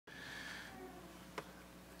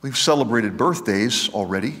We've celebrated birthdays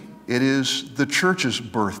already. It is the church's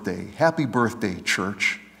birthday. Happy birthday,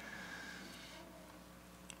 church.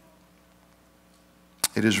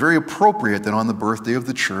 It is very appropriate that on the birthday of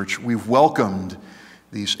the church, we've welcomed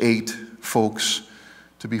these 8 folks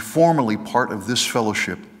to be formally part of this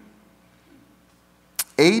fellowship.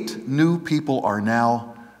 8 new people are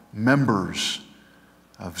now members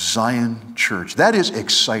of Zion Church. That is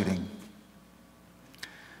exciting.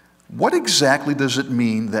 What exactly does it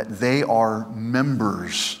mean that they are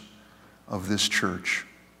members of this church?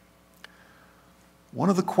 One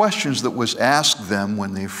of the questions that was asked them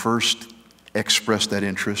when they first expressed that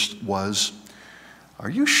interest was, "Are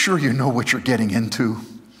you sure you know what you're getting into?"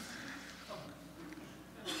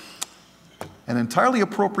 An entirely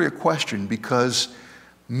appropriate question, because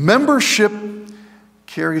membership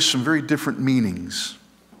carries some very different meanings.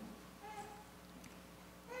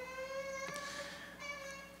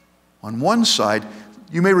 On one side,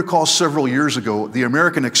 you may recall several years ago, the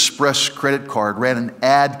American Express credit card ran an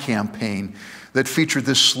ad campaign that featured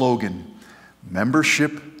this slogan,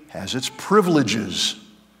 "Membership has its privileges."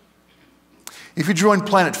 If you join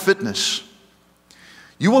Planet Fitness,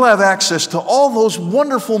 you will have access to all those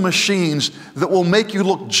wonderful machines that will make you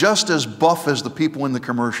look just as buff as the people in the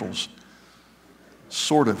commercials.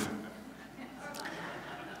 Sort of.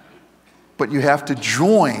 But you have to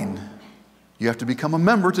join. You have to become a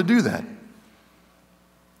member to do that.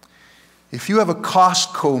 If you have a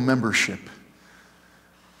Costco membership,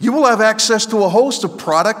 you will have access to a host of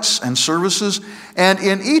products and services, and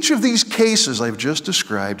in each of these cases I've just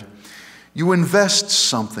described, you invest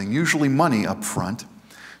something, usually money up front,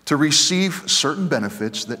 to receive certain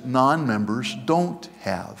benefits that non-members don't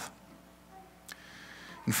have.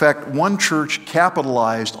 In fact, one church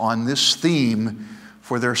capitalized on this theme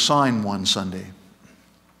for their sign one Sunday.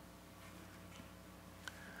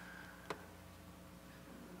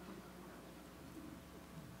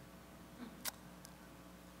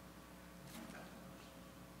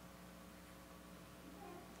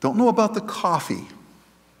 Don't know about the coffee,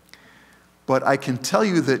 but I can tell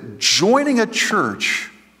you that joining a church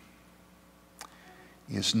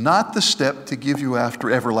is not the step to give you after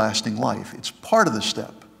everlasting life. It's part of the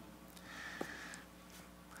step.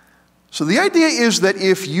 So the idea is that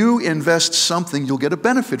if you invest something, you'll get a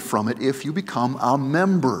benefit from it if you become a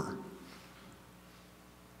member.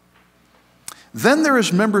 Then there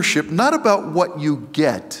is membership, not about what you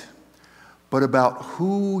get, but about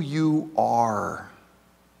who you are.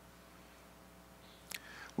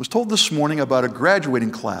 I was told this morning about a graduating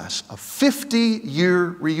class, a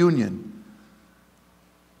 50-year reunion.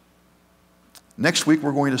 Next week,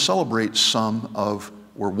 we're going to celebrate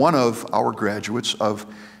one of our graduates of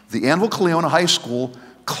the Annville-Cleona High School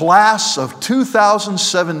class of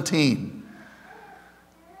 2017.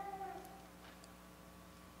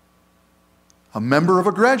 A member of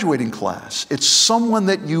a graduating class. It's someone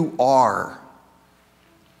that you are.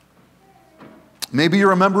 Maybe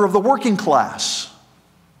you're a member of the working class.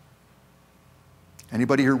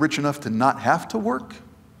 Anybody here rich enough to not have to work?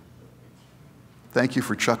 Thank you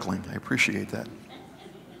for chuckling. I appreciate that.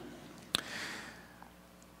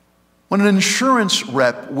 When an insurance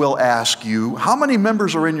rep will ask you, how many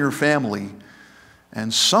members are in your family?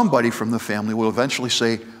 And somebody from the family will eventually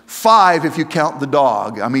say, 5 if you count the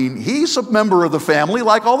dog. I mean, he's a member of the family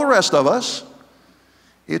like all the rest of us.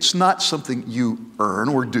 It's not something you earn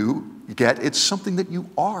or get. It's something that you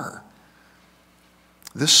are.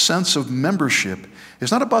 This sense of membership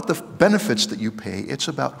is not about the benefits that you pay, it's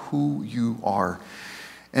about who you are.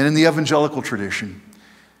 And in the evangelical tradition,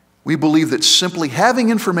 we believe that simply having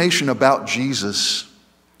information about Jesus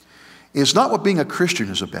is not what being a Christian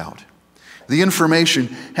is about. The information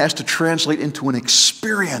has to translate into an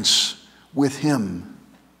experience with Him,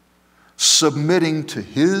 submitting to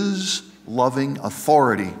His loving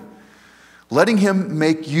authority, letting Him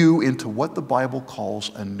make you into what the Bible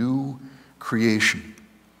calls a new creation.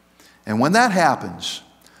 And when that happens,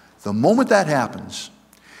 the moment that happens,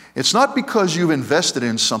 it's not because you've invested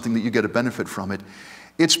in something that you get a benefit from it.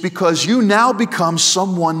 It's because you now become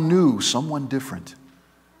someone new, someone different.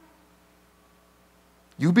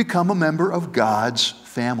 You become a member of God's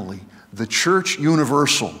family, the church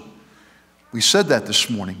universal. We said that this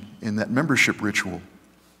morning in that membership ritual.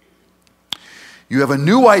 You have a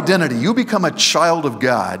new identity. You become a child of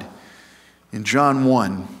God. In John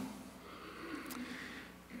 1,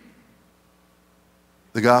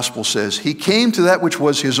 the gospel says, He came to that which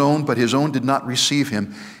was His own, but His own did not receive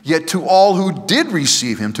Him. Yet to all who did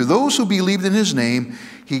receive Him, to those who believed in His name,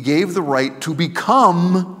 He gave the right to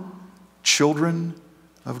become children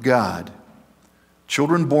of God.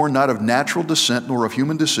 Children born not of natural descent, nor of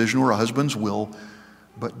human decision or a husband's will,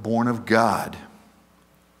 but born of God.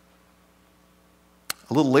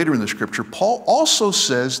 A little later in the scripture, Paul also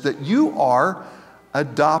says that you are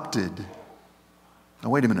adopted. Now,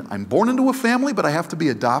 wait a minute. I'm born into a family, but I have to be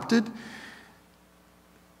adopted?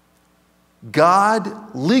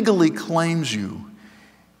 God legally claims you.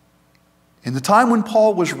 In the time when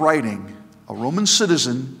Paul was writing, a Roman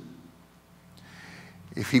citizen,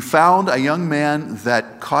 if he found a young man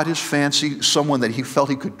that caught his fancy, someone that he felt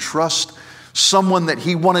he could trust, someone that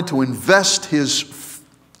he wanted to invest his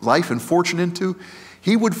life and fortune into,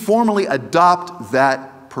 he would formally adopt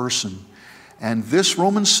that person. And this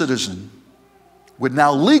Roman citizen would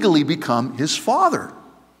now legally become his father.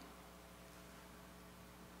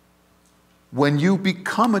 When you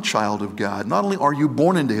become a child of God, not only are you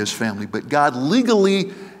born into His family, but God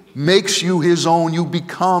legally makes you His own. You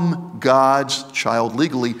become God's child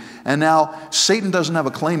legally. And now Satan doesn't have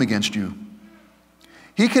a claim against you.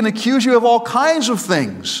 He can accuse you of all kinds of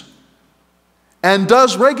things, and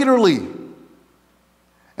does regularly.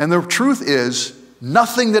 And the truth is,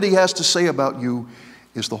 nothing that he has to say about you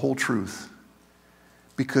is the whole truth,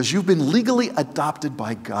 because you've been legally adopted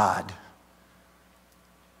by God.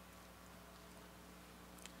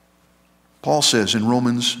 Paul says in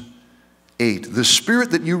Romans 8, the Spirit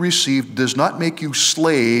that you received does not make you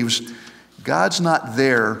slaves. God's not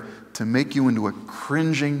there to make you into a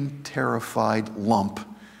cringing, terrified lump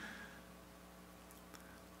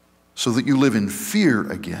so that you live in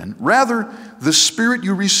fear again. Rather, the Spirit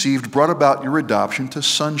you received brought about your adoption to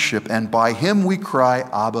sonship, and by Him we cry,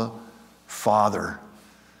 Abba, Father.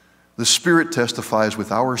 The Spirit testifies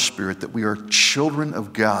with our spirit that we are children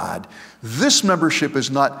of God. This membership is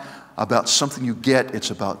not about something you get, it's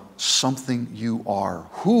about something you are,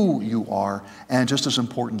 who you are, and just as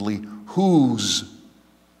importantly, whose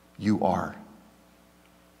you are.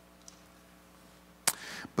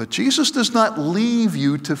 But Jesus does not leave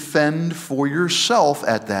you to fend for yourself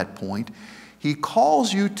at that point. He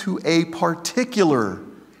calls you to a particular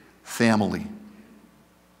family.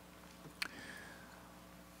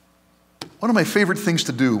 One of my favorite things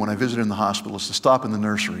to do when I visit in the hospital is to stop in the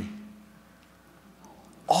nursery.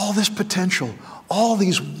 All this potential, all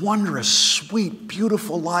these wondrous, sweet,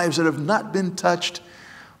 beautiful lives that have not been touched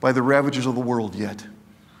by the ravages of the world yet.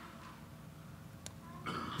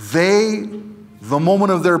 They, the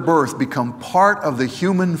moment of their birth, become part of the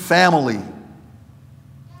human family.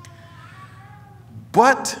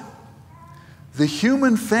 But the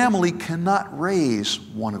human family cannot raise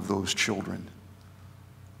one of those children.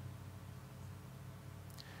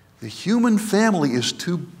 The human family is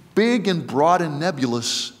too big and broad and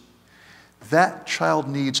nebulous. That child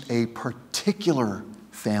needs a particular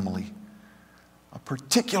family, a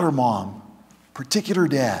particular mom, particular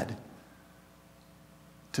dad,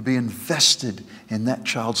 to be invested in that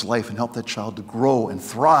child's life and help that child to grow and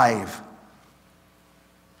thrive.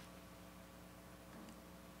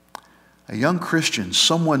 A young Christian,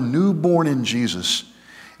 someone newborn in Jesus,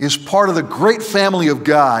 is part of the great family of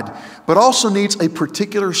God, but also needs a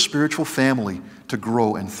particular spiritual family to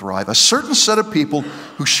grow and thrive. A certain set of people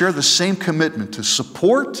who share the same commitment to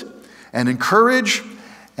support and encourage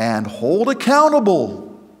and hold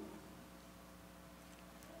accountable.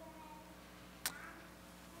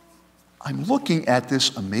 I'm looking at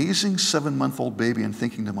this amazing 7-month-old baby and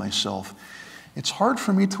thinking to myself, it's hard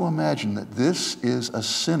for me to imagine that this is a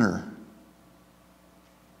sinner.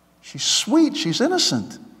 She's sweet, she's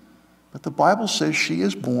innocent, but the Bible says she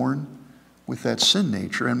is born with that sin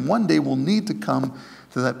nature, and one day will need to come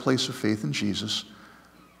to that place of faith in Jesus.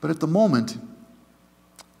 But at the moment,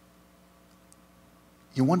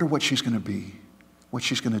 you wonder what she's going to be, what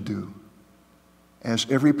she's going to do, as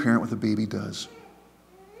every parent with a baby does.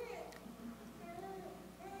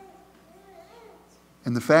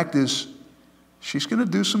 And the fact is, she's going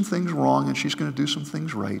to do some things wrong and she's going to do some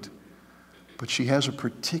things right, but she has a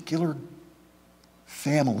particular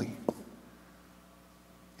family.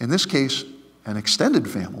 In this case, an extended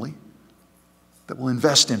family that will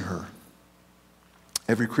invest in her.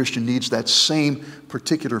 Every Christian needs that same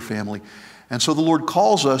particular family. And so the Lord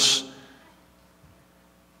calls us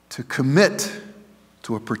to commit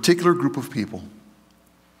to a particular group of people.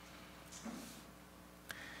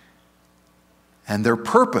 And their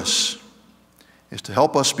purpose is to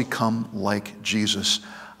help us become like Jesus.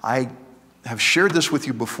 I have shared this with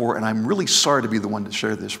you before, and I'm really sorry to be the one to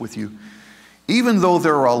share this with you. Even though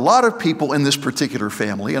there are a lot of people in this particular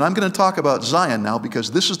family, and I'm going to talk about Zion now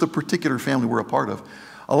because this is the particular family we're a part of.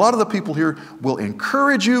 A lot of the people here will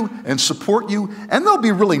encourage you and support you, and they'll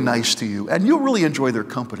be really nice to you, and you'll really enjoy their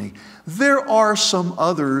company. There are some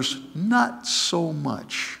others, not so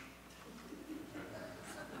much.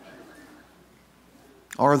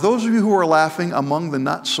 Are those of you who are laughing among the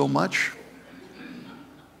not so much?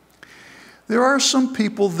 There are some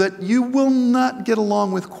people that you will not get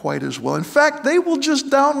along with quite as well. In fact, they will just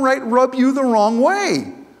downright rub you the wrong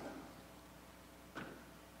way.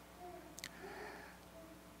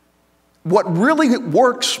 What really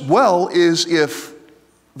works well is if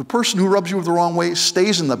the person who rubs you the wrong way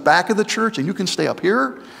stays in the back of the church and you can stay up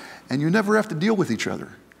here and you never have to deal with each other.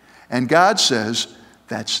 And God says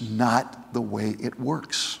that's not the way it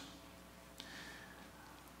works.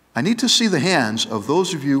 I need to see the hands of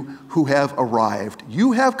those of you who have arrived.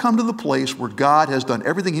 You have come to the place where God has done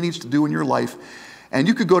everything He needs to do in your life, and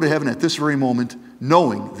you could go to heaven at this very moment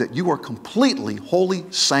knowing that you are completely, wholly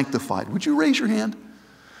sanctified. Would you raise your hand?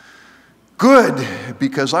 Good,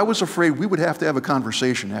 because I was afraid we would have to have a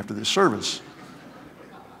conversation after this service.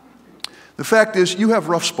 The fact is, you have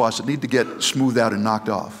rough spots that need to get smoothed out and knocked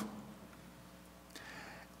off.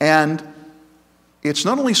 And it's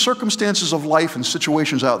not only circumstances of life and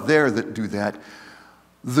situations out there that do that.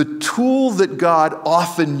 The tool that God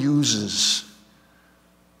often uses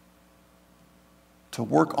to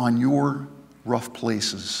work on your rough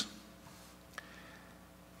places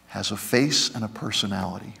has a face and a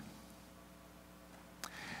personality.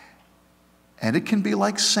 And it can be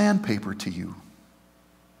like sandpaper to you.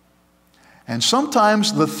 And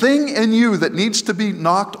sometimes the thing in you that needs to be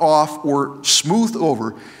knocked off or smoothed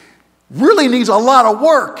over really needs a lot of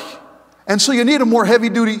work. And so you need a more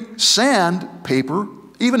heavy-duty sandpaper,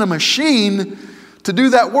 even a machine, to do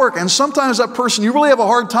that work. And sometimes that person you really have a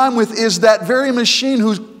hard time with is that very machine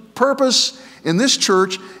whose purpose in this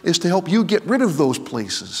church is to help you get rid of those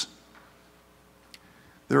places.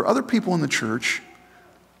 There are other people in the church,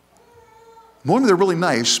 one, they're really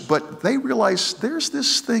nice, but they realize there's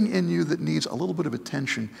this thing in you that needs a little bit of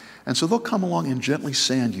attention. And so they'll come along and gently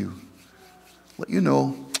sand you, let you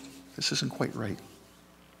know this isn't quite right.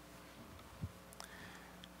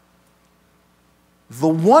 The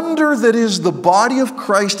wonder that is the body of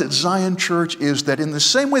Christ at Zion Church is that in the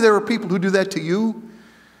same way there are people who do that to you,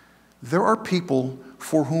 there are people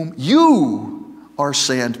for whom you are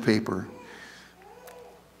sandpaper.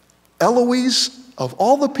 Eloise, of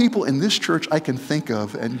all the people in this church I can think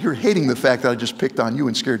of, and you're hating the fact that I just picked on you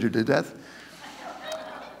and scared you to death,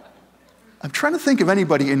 I'm trying to think of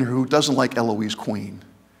anybody in here who doesn't like Eloise Queen,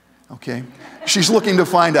 okay? She's looking to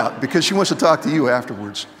find out because she wants to talk to you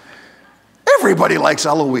afterwards. Everybody likes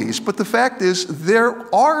Eloise, but the fact is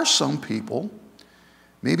there are some people,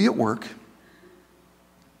 maybe at work,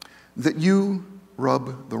 that you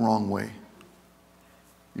rub the wrong way.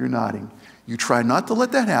 You're nodding. You try not to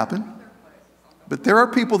let that happen. But there are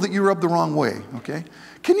people that you rub the wrong way, okay?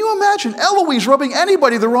 Can you imagine Eloise rubbing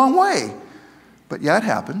anybody the wrong way? But yeah, it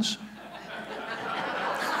happens.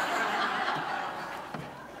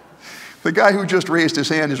 The guy who just raised his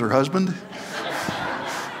hand is her husband.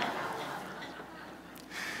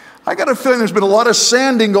 I got a feeling there's been a lot of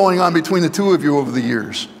sanding going on between the two of you over the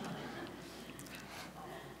years.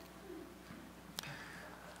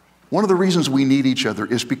 One of the reasons we need each other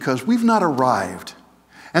is because we've not arrived.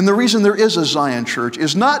 And the reason there is a Zion Church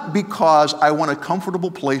is not because I want a comfortable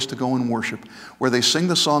place to go and worship, where they sing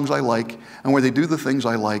the songs I like, and where they do the things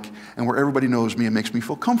I like, and where everybody knows me and makes me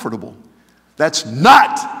feel comfortable. That's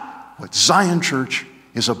not what Zion Church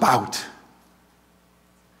is about.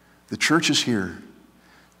 The church is here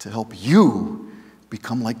to help you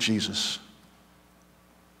become like Jesus.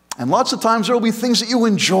 And lots of times there will be things that you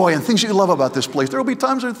enjoy and things that you love about this place. There will be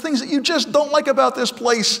times there are things that you just don't like about this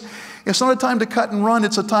place. It's not a time to cut and run.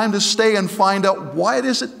 It's a time to stay and find out why it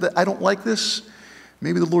is that I don't like this.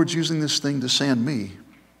 Maybe the Lord's using this thing to sand me.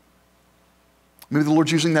 Maybe the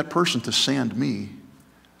Lord's using that person to sand me.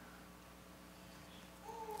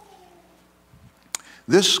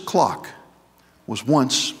 This clock was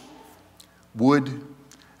once wood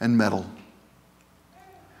and metal.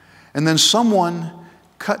 And then someone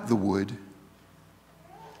cut the wood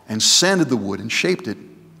and sanded the wood and shaped it.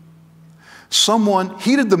 Someone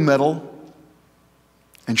heated the metal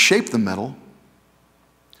and shaped the metal.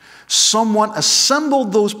 Someone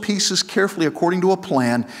assembled those pieces carefully according to a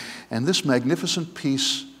plan, and this magnificent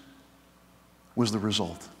piece was the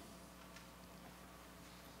result.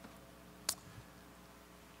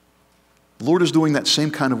 The Lord is doing that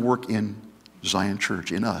same kind of work in Zion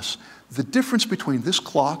Church, in us. The difference between this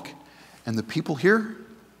clock and the people here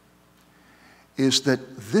is that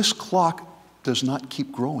this clock does not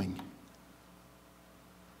keep growing.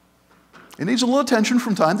 It needs a little attention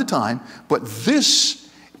from time to time, but this,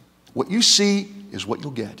 what you see, is what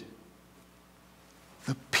you'll get.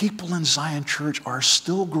 the people in Zion Church are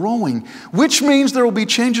still growing, which means there will be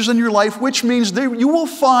changes in your life, which means you will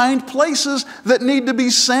find places that need to be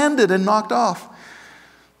sanded and knocked off.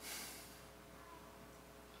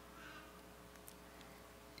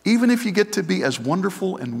 Even if you get to be as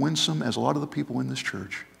wonderful and winsome as a lot of the people in this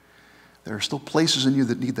church, there are still places in you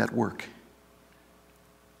that need that work.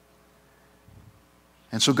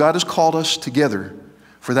 And so God has called us together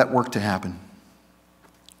for that work to happen.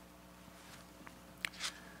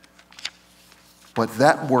 But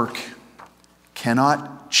that work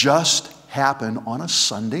cannot just happen on a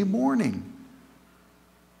Sunday morning.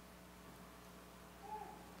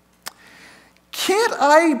 Can't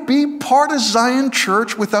I be part of Zion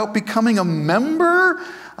Church without becoming a member?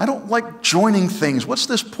 I don't like joining things. What's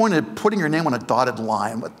this point of putting your name on a dotted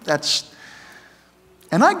line?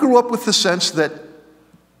 And I grew up with the sense that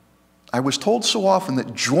I was told so often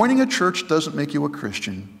that joining a church doesn't make you a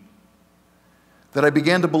Christian, that I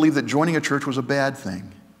began to believe that joining a church was a bad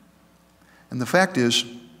thing. And the fact is,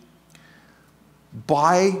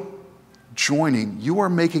 by joining, you are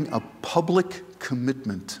making a public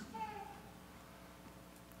commitment.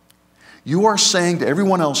 You are saying to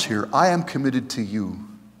everyone else here, I am committed to you.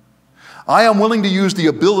 I am willing to use the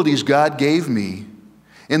abilities God gave me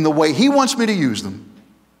in the way He wants me to use them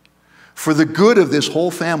for the good of this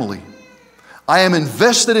whole family. I am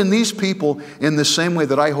invested in these people in the same way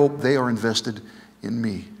that I hope they are invested in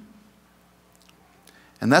me.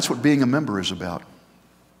 And that's what being a member is about.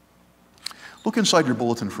 Look inside your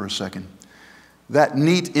bulletin for a second. That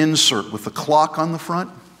neat insert with the clock on the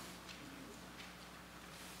front.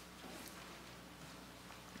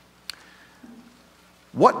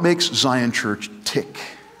 What makes Zion Church tick?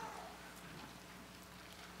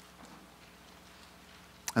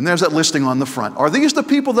 And there's that listing on the front. Are these the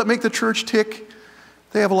people that make the church tick?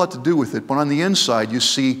 They have a lot to do with it. But on the inside, you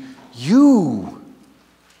see, you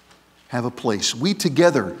have a place. We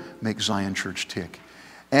together make Zion Church tick.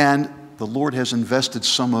 And the Lord has invested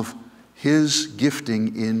some of His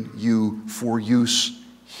gifting in you for use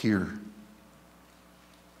here.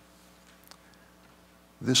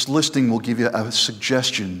 This listing will give you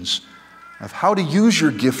suggestions of how to use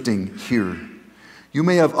your gifting here. You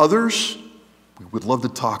may have others. We would love to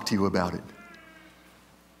talk to you about it.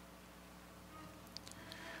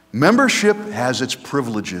 Membership has its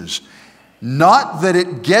privileges. Not that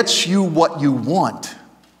it gets you what you want,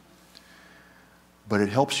 but it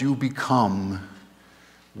helps you become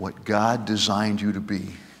what God designed you to be.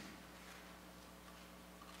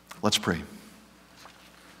 Let's pray.